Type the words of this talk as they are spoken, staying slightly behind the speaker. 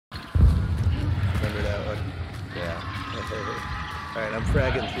Alright, I'm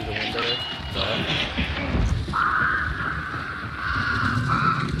fragging through the window there.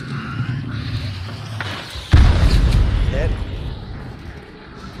 Head.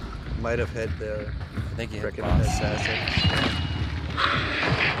 Might have hit the I think he hit frickin' boss. assassin.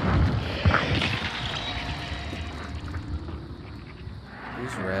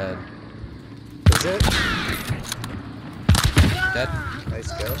 Who's red? Is it? Dead.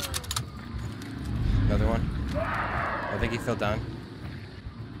 Nice kill. Another one. I think he fell down.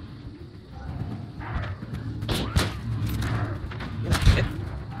 Hit.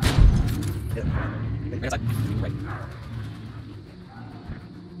 Hit. Right side. Right.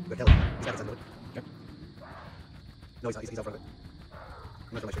 Good kill. He's got his end. Yep. No, he's not. He's out front of it.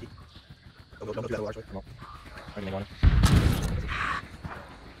 I'm not sure my tricky. Don't do that whole archway. Come on. I'm gonna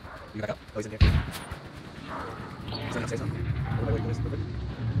You back up. Oh, he's in here. He's running upstairs now. Oh, my way, he's perfect.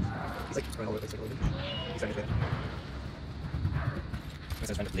 He's like running all over the place. He's starting to fail. He's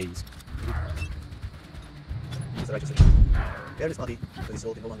trying to blaze. He's the righteous city. Yeah, it's lucky, but he's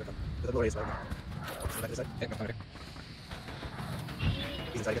holding no longer come. With a glorious weapon. Back to the side. Hey, no, come here.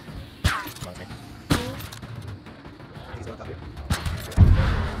 He's inside it. Come on, okay. He's going top here.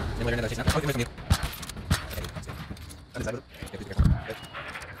 Then we're gonna chase now. Oh, he's from you. Okay, that's good. I'm inside with him. Yeah, please be careful. Good.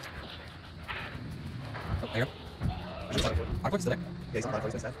 Oh, there you go. He's on Hardpoint's still there. Yeah, he's on bottom.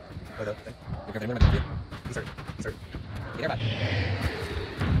 He's inside. By the thing. You're careful, remember that. He's hurt. He's hurt. Get back.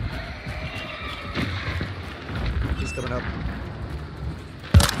 He's coming up.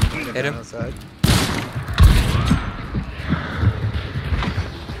 Hit him. Outside.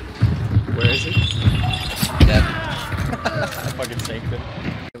 Where is he? Dead. I fucking saved him.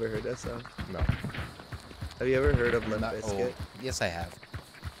 Never heard that song. No. Have you ever heard of Limp Not Bizkit? old. Yes, I have.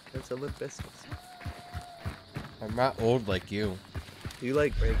 It's a Limp Bizkit. I'm not old like you. Do you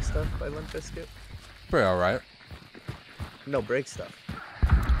like Break Stuff by Limp Bizkit? Pretty alright. No, Break Stuff.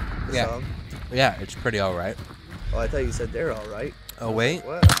 The Yeah. song? Yeah, it's pretty alright. Oh, I thought you said they're alright. Oh, wait.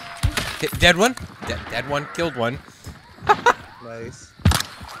 What? Hit, dead one? Dead one. Killed one. Nice.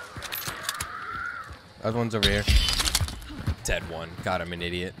 Other one's over here. Dead one. God, I'm an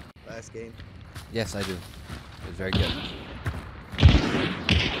idiot. Last game. Yes, I do. It was very good.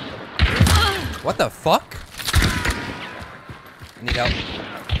 What the fuck? I need help.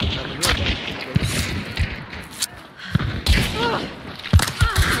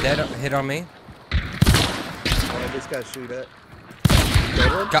 Dead hit on me. I just got shoot at.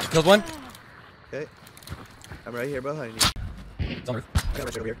 Dead one? Killed one. Okay. I'm right here behind you. It's on the roof. I got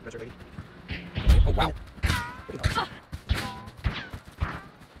Richard over here. Richard, ready? Oh, wow.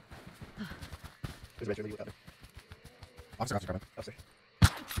 There's Richard, you got it. Officer, coming. Officer.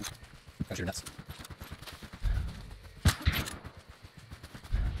 Got your nuts.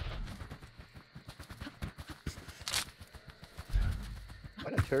 Why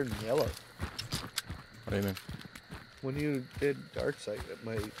did it turn yellow? What do you mean? When you did Dark Sight,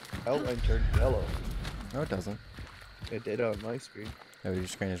 my outline turned yellow. No, it doesn't. It did on my screen. No, your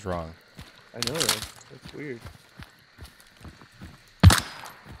screen is wrong. I know that. That's weird.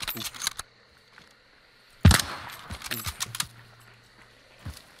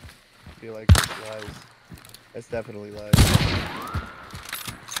 I feel like it's lies. That's definitely lies.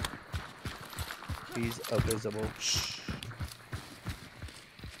 He's invisible. Shh.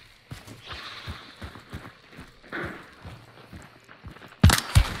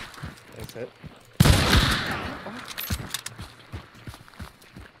 That's it.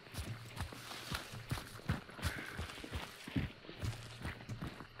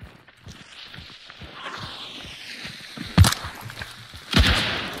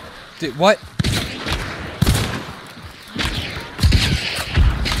 Dude, what?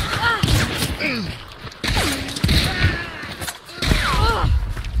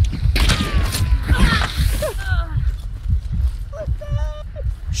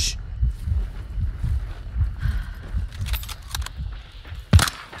 Shh.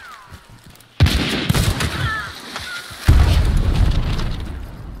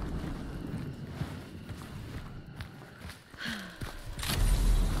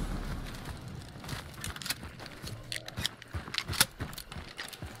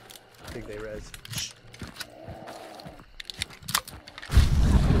 I think they res. Shh.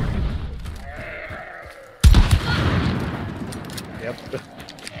 Yep.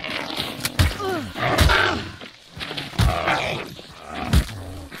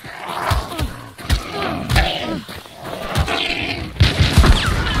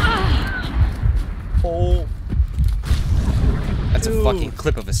 Oh. That's a fucking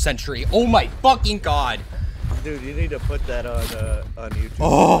clip of a century. Oh my fucking god. Dude, you need to put that on YouTube.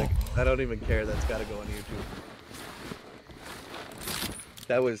 Oh. Like, I don't even care. That's got to go on YouTube.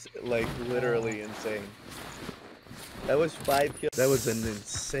 That was like literally insane. That was 5 kills. That was an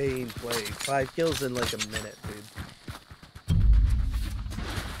insane play. 5 kills in like a minute, dude.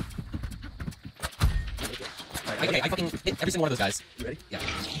 Okay, I fucking hit every single one of those guys. You ready? Yeah.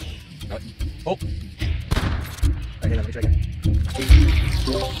 Oh. Alright, hang on, let me try again.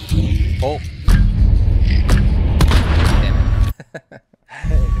 Oh. Damn it.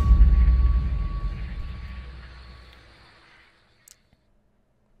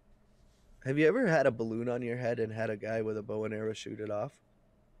 Have you ever had a balloon on your head and had a guy with a bow and arrow shoot it off?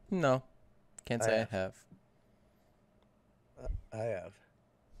 No. Can't say I have. I have.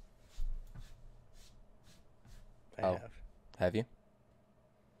 I Oh. have. Have you?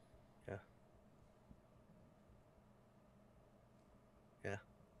 Yeah. Yeah.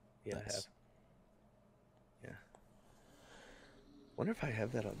 Yeah, Nice. I have. Yeah. Wonder if I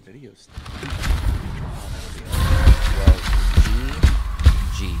have that on video still. Well,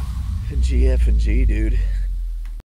 G. GF and G, dude.